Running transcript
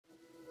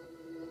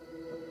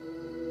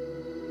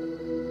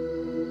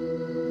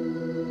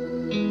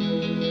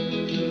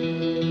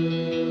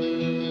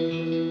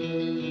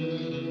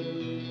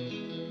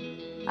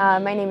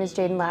My name is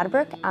Jayden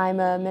Ladebruk. I'm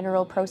a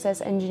mineral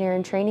process engineer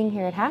in training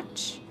here at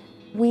Hatch.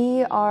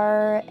 We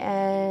are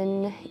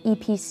an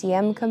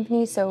EPCM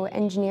company, so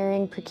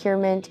engineering,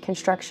 procurement,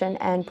 construction,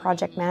 and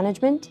project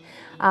management.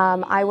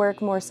 I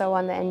work more so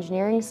on the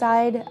engineering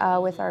side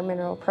with our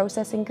mineral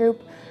processing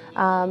group.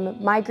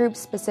 My group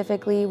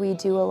specifically, we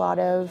do a lot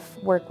of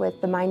work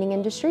with the mining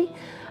industry,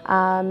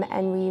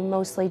 and we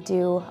mostly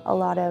do a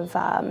lot of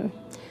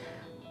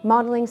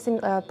modeling,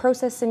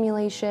 process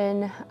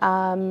simulation,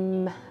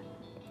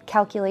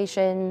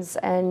 calculations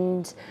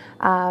and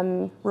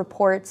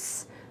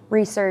reports,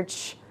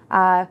 research,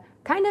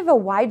 kind of a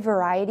wide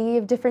variety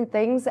of different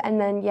things. And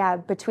then, yeah,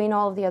 between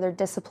all of the other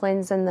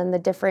disciplines and then the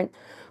different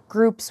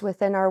groups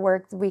within our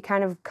work, we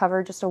kind of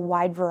cover just a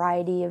wide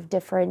variety of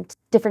different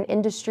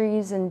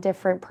industries and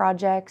different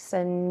projects.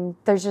 And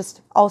there's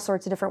just all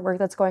sorts of different work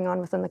that's going on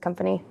within the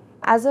company.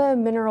 As a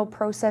mineral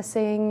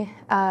processing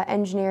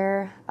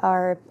engineer,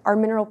 our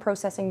mineral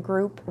processing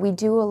group, we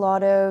do a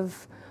lot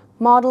of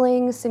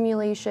modeling,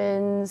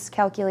 simulations,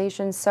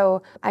 calculations.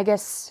 So I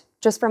guess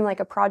just from like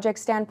a project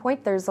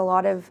standpoint, there's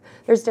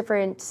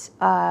different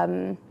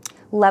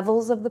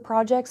levels of the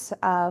projects,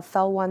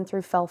 FEL 1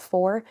 through FEL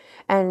 4.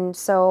 And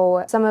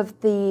so some of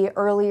the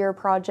earlier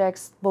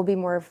projects will be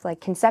more of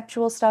like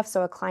conceptual stuff.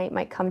 So a client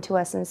might come to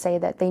us and say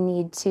that they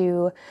need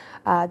to,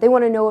 they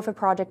want to know if a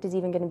project is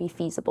even going to be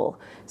feasible.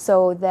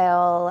 So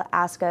they'll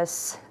ask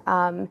us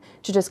to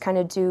just kind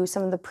of do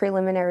some of the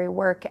preliminary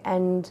work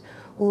and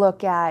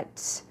look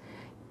at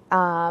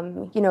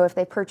if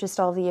they purchased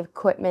all the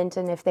equipment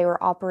and if they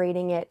were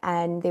operating it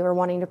and they were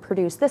wanting to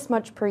produce this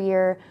much per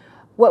year,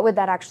 what would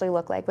that actually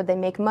look like? Would they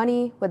make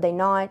money? Would they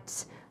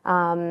not?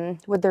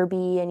 Would there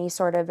be any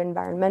sort of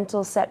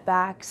environmental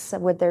setbacks?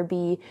 Would there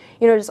be,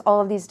 just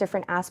all of these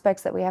different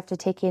aspects that we have to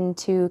take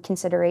into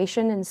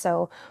consideration? And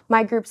so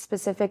my group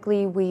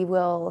specifically, we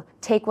will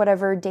take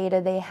whatever data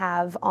they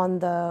have on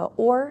the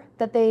ore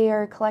that they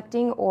are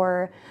collecting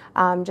or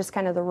just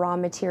kind of the raw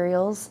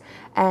materials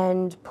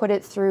and put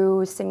it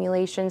through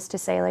simulations to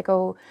say like,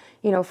 oh,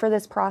 for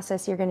this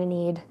process, you're going to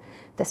need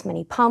this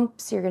many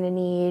pumps, you're going to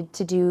need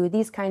to do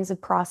these kinds of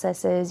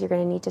processes, you're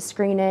going to need to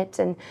screen it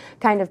and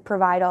kind of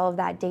provide all of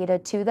that data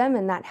to them,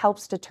 and that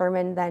helps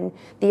determine then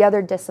the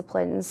other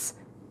disciplines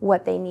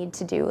what they need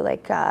to do.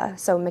 Like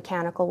so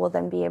mechanical will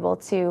then be able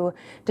to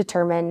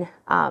determine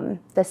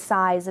the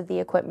size of the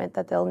equipment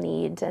that they'll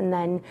need, and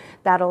then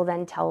that'll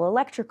then tell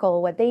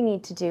electrical what they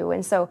need to do.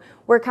 And so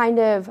we're kind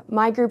of,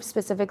 my group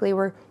specifically,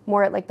 we're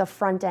more at like the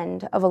front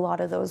end of a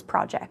lot of those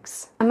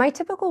projects. My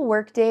typical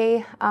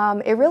workday,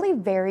 it really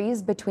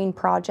varies between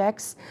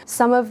projects.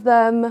 Some of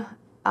them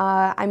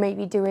I might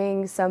be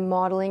doing some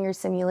modeling or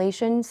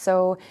simulation,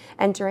 so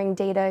entering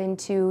data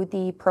into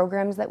the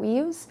programs that we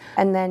use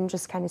and then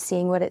just kind of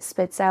seeing what it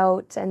spits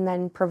out and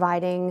then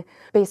providing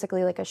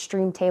basically like a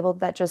stream table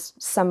that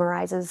just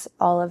summarizes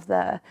all of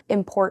the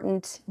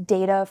important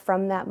data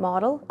from that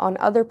model. On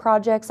other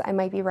projects, I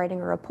might be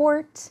writing a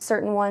report.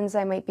 Certain ones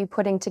I might be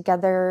putting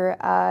together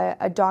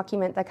a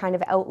document that kind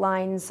of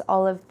outlines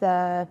all of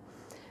the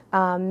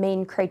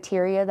main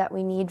criteria that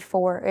we need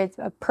for it's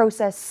a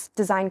process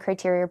design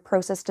criteria,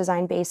 process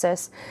design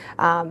basis,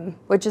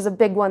 which is a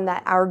big one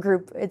that our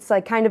group, it's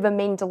like kind of a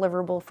main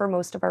deliverable for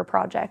most of our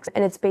projects.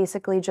 And it's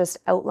basically just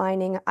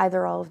outlining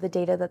either all of the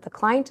data that the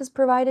client has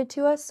provided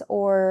to us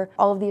or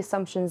all of the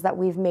assumptions that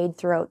we've made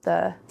throughout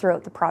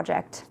the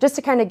project. Just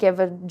to kind of give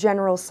a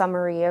general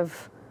summary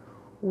of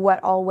what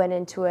all went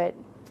into it,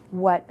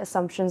 what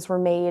assumptions were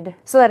made,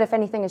 so that if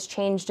anything has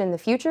changed in the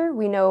future,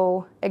 we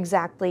know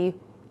exactly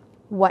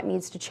what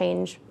needs to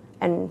change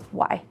and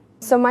why.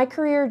 So my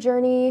career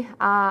journey,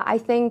 I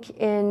think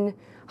in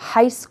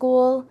high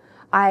school,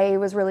 I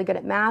was really good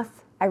at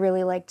math. I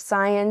really liked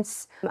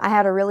science. I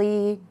had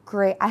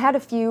a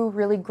few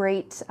really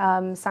great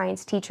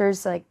science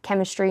teachers, like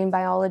chemistry and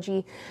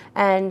biology,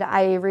 and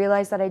I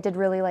realized that I did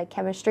really like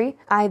chemistry.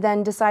 I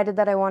then decided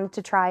that I wanted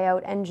to try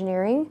out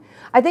engineering.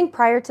 I think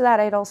prior to that,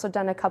 I'd also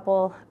done a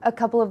couple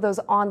of those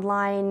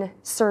online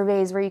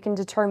surveys where you can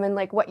determine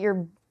like what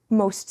you're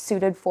most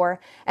suited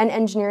for, and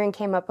engineering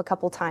came up a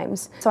couple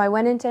times. So I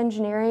went into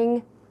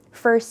engineering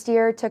first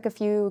year, took a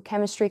few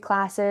chemistry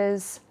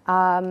classes,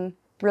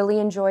 really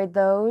enjoyed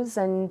those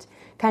and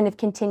kind of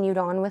continued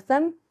on with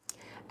them.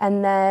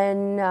 And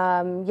then,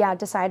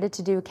 decided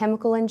to do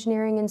chemical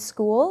engineering in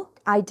school.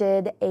 I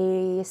did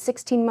a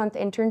 16-month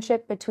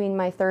internship between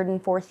my third and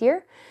fourth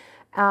year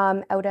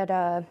out at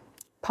a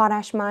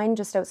potash mine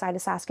just outside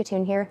of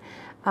Saskatoon here,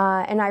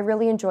 and I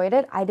really enjoyed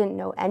it. I didn't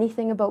know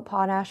anything about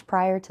potash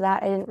prior to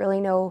that. I didn't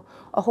really know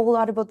a whole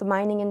lot about the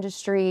mining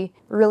industry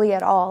really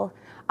at all,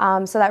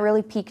 so that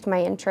really piqued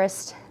my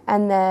interest.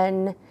 And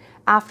then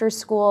after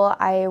school,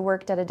 I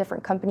worked at a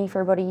different company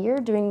for about a year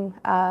doing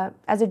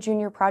as a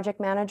junior project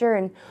manager,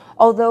 and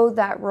although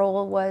that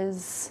role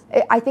was,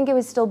 I think it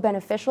was still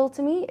beneficial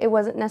to me, it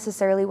wasn't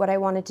necessarily what I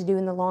wanted to do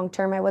in the long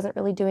term. I wasn't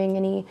really doing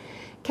any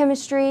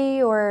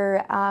chemistry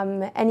or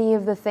any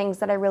of the things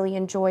that I really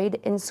enjoyed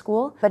in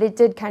school, but it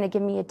did kind of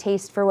give me a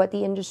taste for what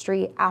the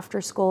industry after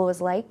school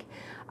was like.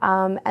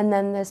 And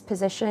then this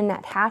position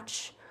at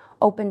Hatch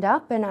opened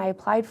up and I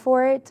applied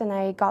for it and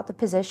I got the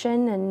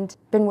position and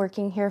been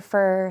working here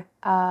for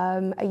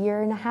a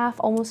year and a half,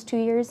 almost 2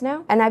 years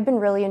now. And I've been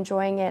really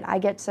enjoying it. I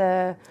get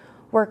to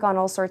work on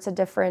all sorts of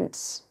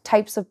different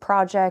types of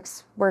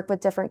projects, work with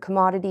different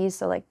commodities,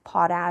 so like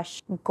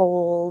potash,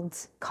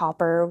 gold,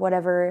 copper,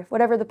 whatever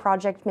the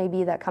project may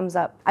be that comes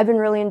up. I've been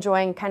really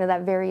enjoying kind of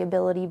that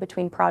variability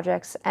between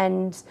projects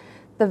and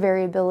the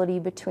variability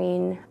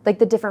between like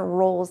the different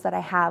roles that I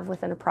have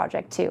within a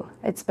project too.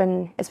 It's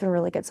been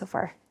really good so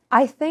far.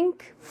 I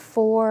think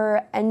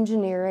for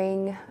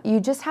engineering, you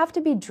just have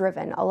to be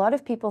driven. A lot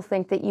of people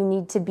think that you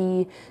need to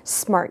be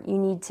smart, you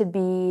need to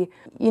be,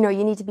 you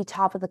need to be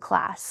top of the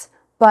class.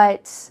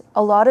 But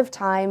a lot of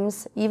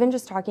times, even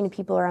just talking to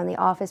people around the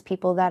office,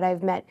 people that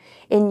I've met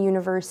in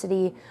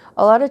university,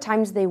 a lot of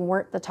times they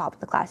weren't the top of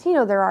the class.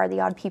 There are the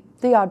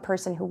odd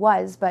person who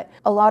was, but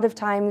a lot of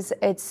times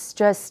it's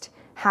just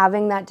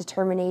having that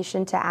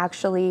determination to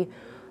actually,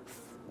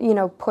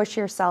 push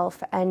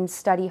yourself and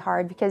study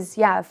hard. Because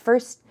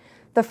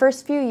the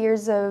first few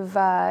years of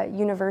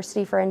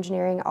university for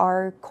engineering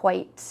are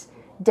quite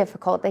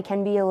difficult. They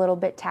can be a little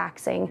bit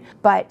taxing,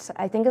 but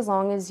I think as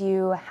long as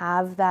you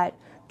have that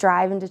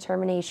drive and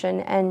determination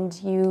and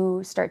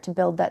you start to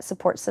build that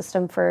support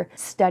system for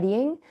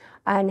studying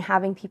and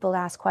having people to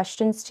ask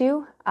questions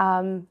to,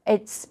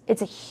 it's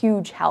a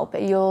huge help.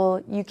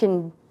 You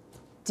can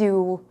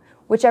do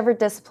whichever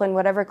discipline,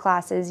 whatever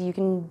classes, you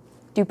can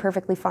do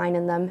perfectly fine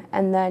in them.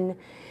 And then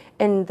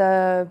in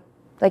the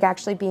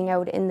actually being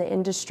out in the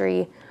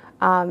industry,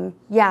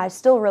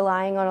 still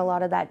relying on a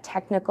lot of that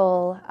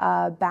technical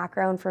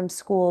background from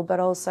school, but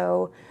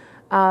also,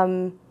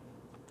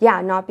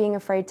 not being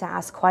afraid to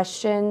ask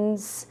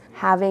questions,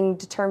 having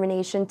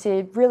determination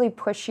to really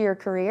push your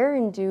career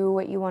and do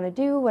what you want to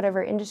do,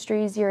 whatever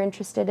industries you're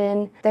interested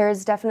in.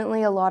 There's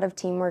definitely a lot of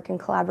teamwork and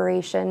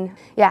collaboration.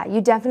 Yeah, you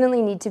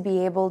definitely need to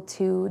be able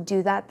to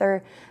do that.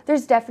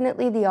 There's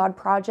definitely the odd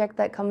project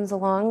that comes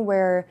along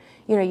where,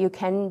 you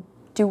can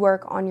do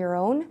work on your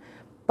own,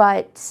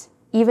 but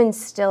even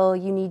still,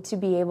 you need to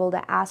be able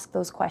to ask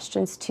those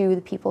questions to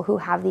the people who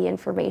have the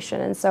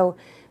information. And so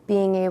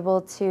being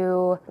able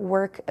to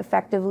work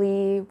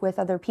effectively with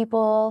other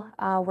people,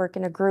 work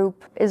in a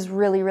group is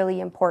really, really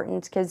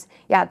important because,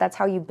 that's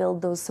how you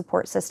build those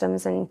support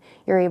systems and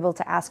you're able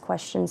to ask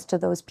questions to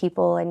those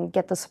people and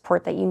get the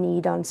support that you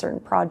need on certain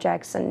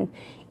projects and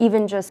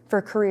even just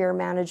for career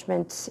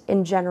management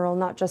in general,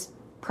 not just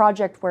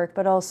project work,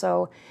 but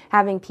also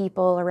having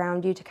people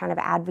around you to kind of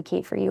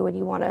advocate for you when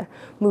you want to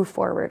move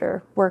forward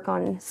or work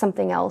on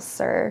something else,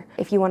 or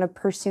if you want to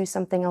pursue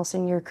something else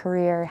in your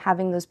career,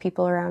 having those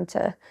people around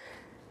to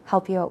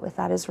help you out with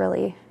that is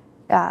really,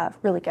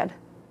 really good.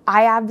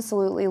 I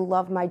absolutely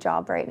love my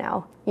job right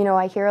now.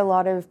 I hear a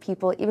lot of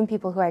people, even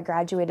people who I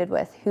graduated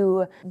with,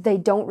 who they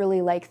don't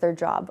really like their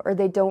job or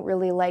they don't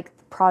really like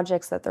the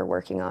projects that they're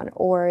working on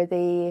or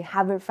they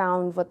haven't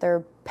found what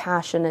their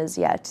passion is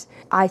yet.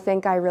 I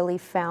think I really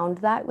found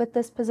that with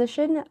this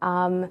position.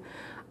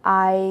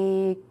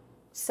 I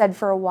said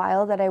for a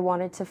while that I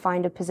wanted to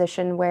find a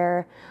position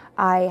where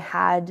I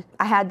had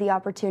the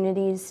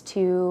opportunities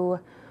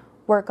to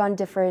work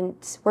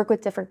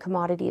with different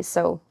commodities,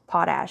 so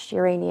potash,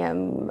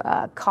 uranium,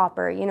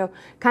 copper,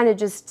 kind of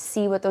just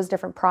see what those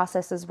different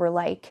processes were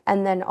like.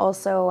 And then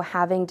also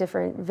having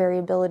different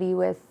variability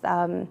with,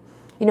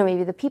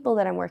 maybe the people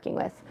that I'm working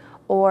with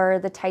or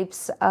the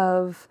types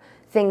of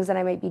things that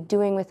I might be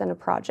doing within a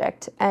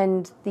project.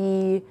 And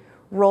the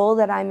role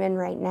that I'm in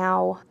right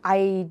now,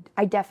 I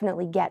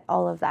definitely get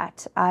all of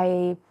that.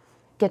 I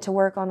get to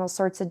work on all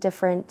sorts of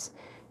different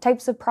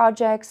types of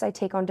projects. I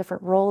take on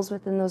different roles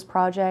within those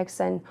projects,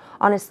 and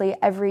honestly,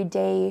 every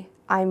day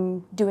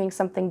I'm doing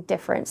something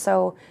different.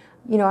 So,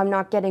 I'm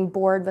not getting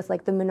bored with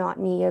like the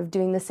monotony of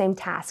doing the same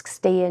tasks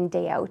day in,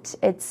 day out.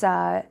 It's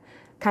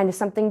kind of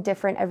something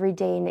different every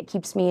day, and it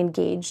keeps me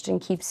engaged and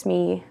keeps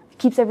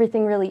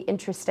everything really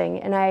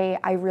interesting, and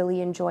I really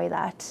enjoy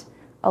that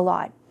a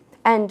lot.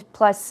 And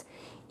plus,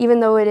 even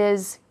though it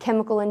is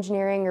chemical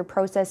engineering or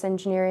process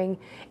engineering,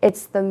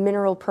 it's the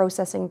mineral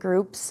processing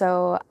group.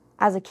 So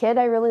as a kid,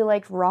 I really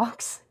liked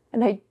rocks,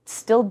 and I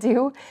still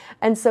do.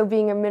 And so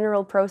being a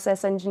mineral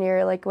process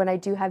engineer, like when I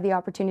do have the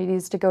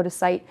opportunities to go to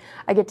site,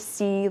 I get to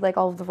see like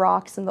all of the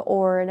rocks and the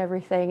ore and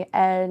everything.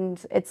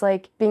 And it's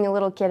like being a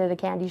little kid at a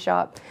candy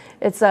shop.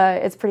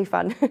 It's pretty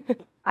fun.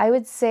 I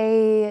would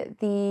say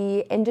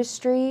the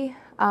industry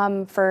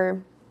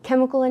for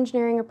chemical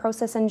engineering or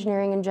process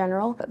engineering in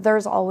general,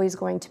 there's always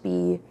going to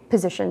be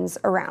positions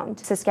around.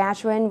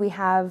 Saskatchewan, we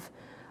have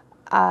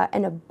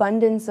an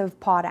abundance of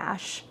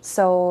potash.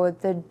 So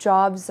the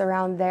jobs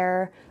around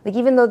there, like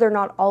even though they're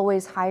not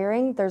always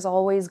hiring, there's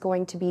always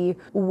going to be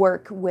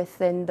work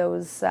within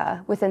those,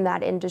 within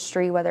that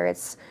industry, whether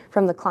it's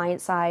from the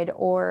client side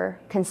or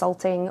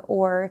consulting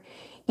or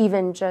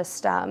even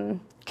just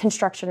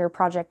construction or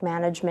project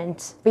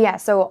management. But yeah,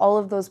 so all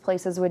of those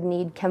places would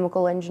need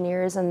chemical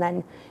engineers, and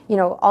then,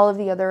 all of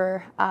the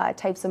other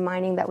types of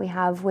mining that we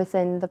have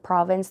within the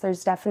province,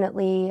 there's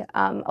definitely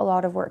a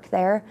lot of work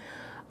there.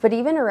 But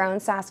even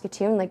around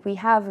Saskatoon, like we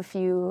have a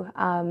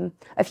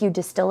few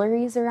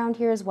distilleries around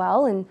here as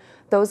well, and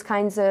those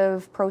kinds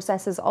of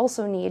processes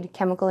also need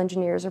chemical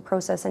engineers or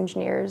process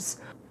engineers.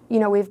 You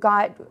know, we've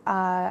got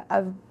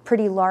a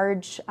pretty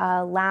large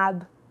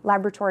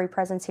laboratory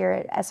presence here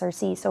at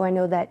SRC, so I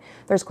know that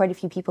there's quite a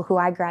few people who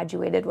I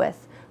graduated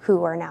with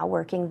who are now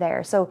working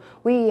there. So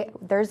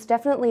there's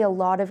definitely a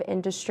lot of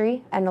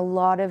industry and a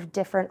lot of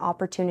different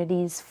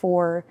opportunities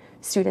for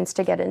students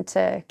to get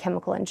into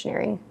chemical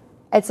engineering.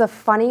 It's a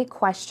funny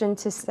question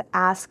to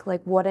ask,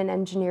 like, what an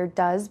engineer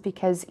does,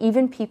 because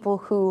even people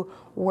who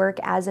work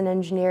as an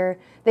engineer,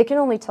 they can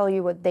only tell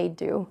you what they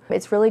do.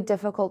 It's really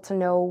difficult to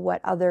know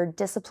what other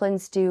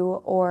disciplines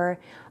do, or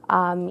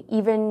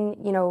even,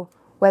 you know,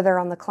 whether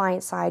on the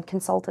client side,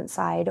 consultant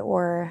side,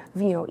 or,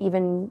 you know,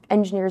 even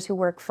engineers who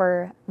work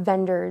for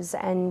vendors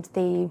and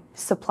they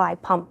supply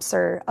pumps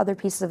or other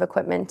pieces of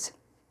equipment.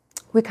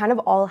 We kind of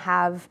all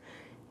have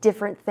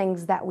different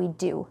things that we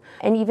do.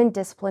 And even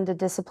discipline to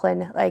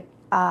discipline, like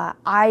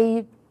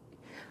I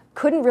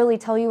couldn't really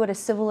tell you what a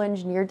civil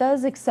engineer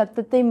does, except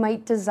that they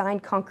might design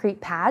concrete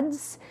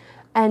pads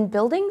and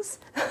buildings.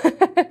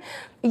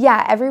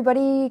 Yeah,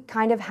 everybody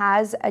kind of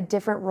has a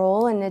different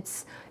role, and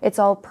it's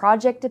all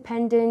project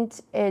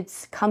dependent,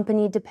 it's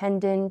company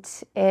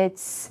dependent,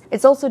 it's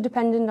also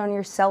dependent on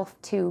yourself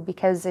too,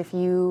 because if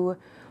you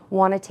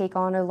want to take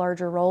on a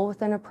larger role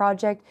within a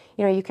project,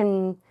 you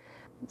know,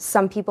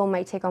 some people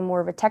might take on more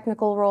of a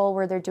technical role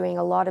where they're doing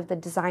a lot of the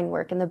design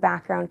work and the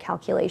background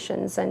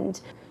calculations and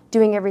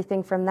doing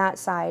everything from that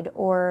side.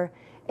 Or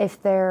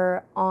if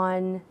they're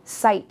on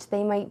site,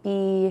 they might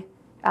be,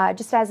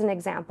 just as an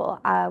example,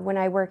 when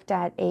I worked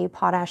at a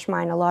potash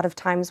mine, a lot of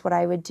times what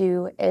I would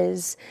do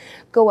is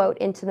go out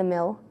into the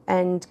mill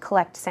and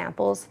collect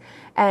samples.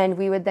 And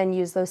we would then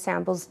use those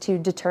samples to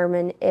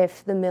determine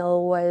if the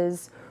mill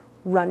was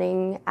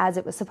running as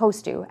it was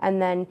supposed to.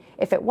 And then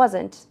if it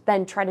wasn't,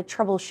 then try to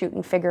troubleshoot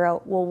and figure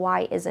out, well,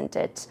 why isn't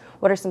it?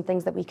 What are some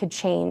things that we could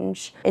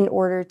change in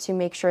order to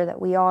make sure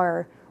that we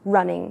are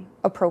running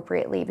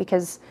appropriately?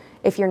 Because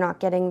if you're not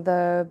getting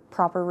the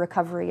proper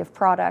recovery of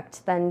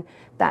product, then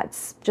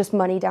that's just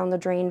money down the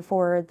drain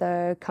for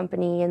the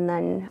company, and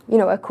then, you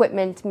know,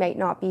 equipment might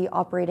not be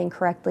operating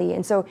correctly.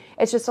 And so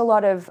it's just a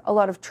lot of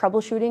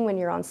troubleshooting when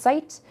you're on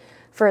site.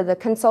 For the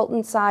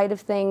consultant side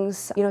of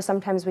things, you know,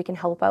 sometimes we can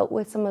help out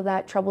with some of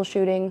that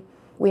troubleshooting.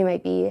 We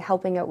might be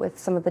helping out with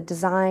some of the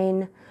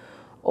design,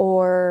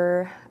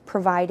 or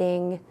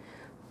providing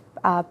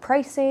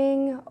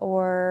pricing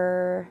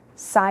or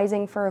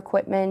sizing for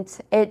equipment.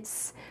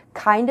 It's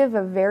kind of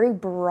a very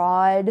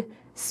broad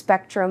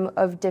spectrum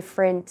of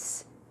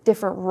different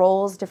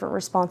roles, different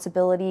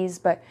responsibilities,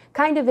 but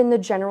kind of in the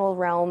general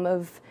realm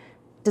of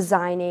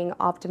designing,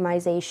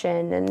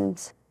 optimization,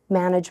 and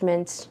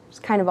management. It's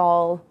kind of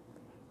all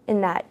in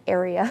that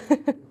area.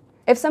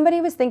 If somebody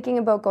was thinking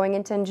about going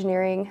into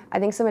engineering, I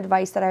think some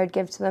advice that I would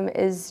give to them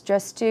is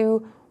just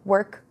to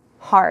work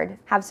hard,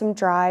 have some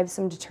drive,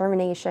 some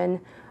determination,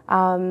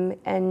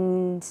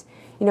 and,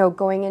 you know,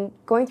 going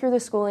through the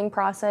schooling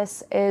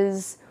process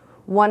is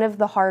one of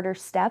the harder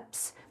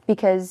steps,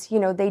 because, you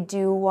know, they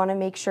do want to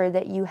make sure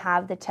that you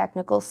have the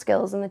technical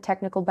skills and the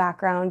technical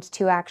background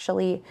to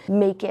actually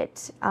make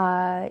it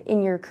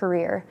in your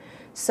career.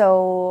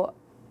 So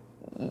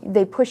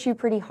they push you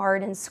pretty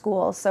hard in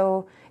school,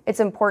 so it's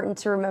important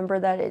to remember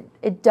that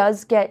it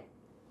does get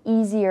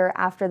easier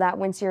after that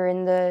once you're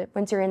in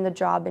the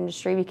job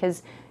industry,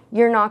 because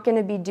you're not going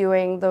to be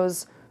doing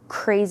those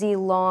crazy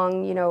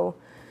long, you know,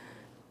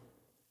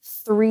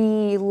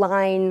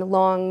 3-line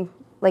long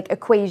like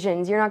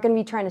equations. You're not going to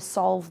be trying to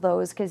solve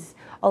those, because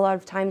a lot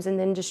of times in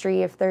the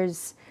industry, if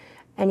there's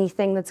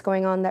anything that's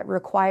going on that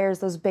requires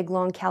those big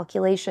long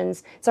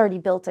calculations, it's already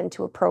built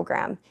into a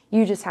program.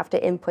 You just have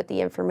to input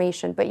the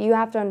information, but you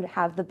have to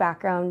have the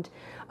background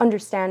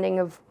understanding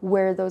of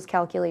where those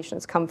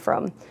calculations come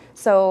from.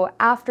 So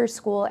after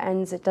school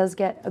ends, it does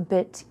get a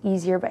bit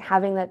easier, but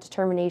having that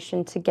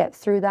determination to get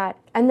through that,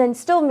 and then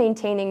still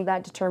maintaining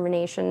that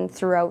determination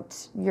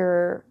throughout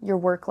your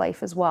work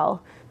life as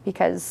well,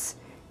 because,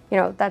 you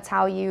know, that's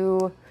how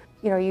you're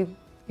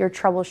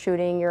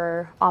troubleshooting,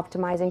 you're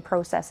optimizing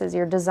processes,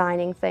 you're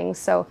designing things.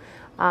 So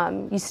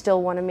you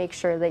still want to make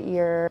sure that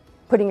you're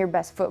putting your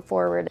best foot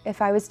forward.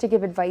 If I was to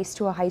give advice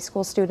to a high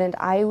school student,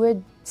 I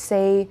would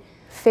say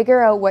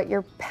figure out what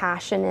your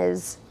passion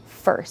is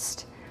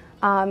first.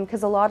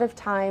 Because a lot of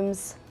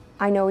times,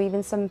 I know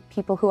even some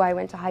people who I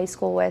went to high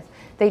school with,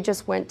 they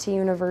just went to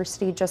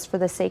university just for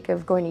the sake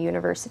of going to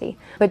university,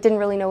 but didn't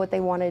really know what they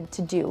wanted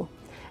to do.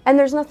 And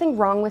there's nothing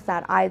wrong with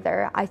that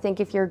either. I think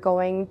if you're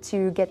going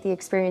to get the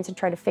experience and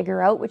try to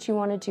figure out what you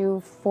want to do,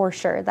 for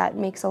sure, that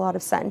makes a lot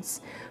of sense.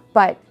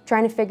 But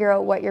trying to figure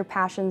out what your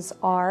passions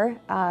are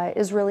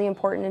is really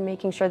important in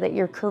making sure that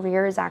your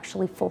career is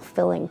actually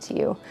fulfilling to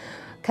you.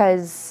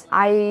 Because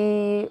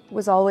I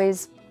was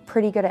always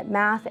pretty good at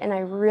math, and I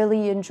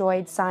really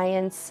enjoyed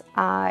science.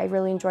 I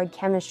really enjoyed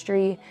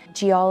chemistry,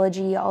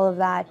 geology, all of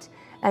that.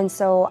 And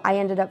so I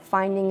ended up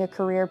finding a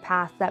career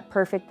path that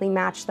perfectly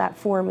matched that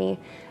for me.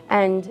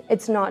 And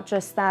it's not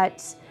just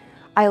that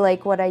I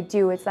like what I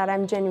do. It's that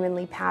I'm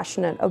genuinely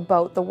passionate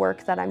about the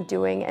work that I'm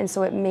doing, and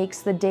so it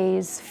makes the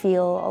days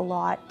feel a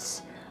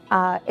lot,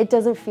 it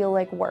doesn't feel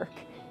like work.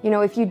 You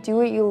know, if you do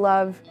what you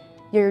love,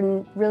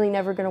 you're really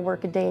never going to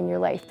work a day in your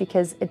life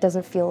because it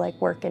doesn't feel like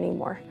work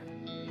anymore.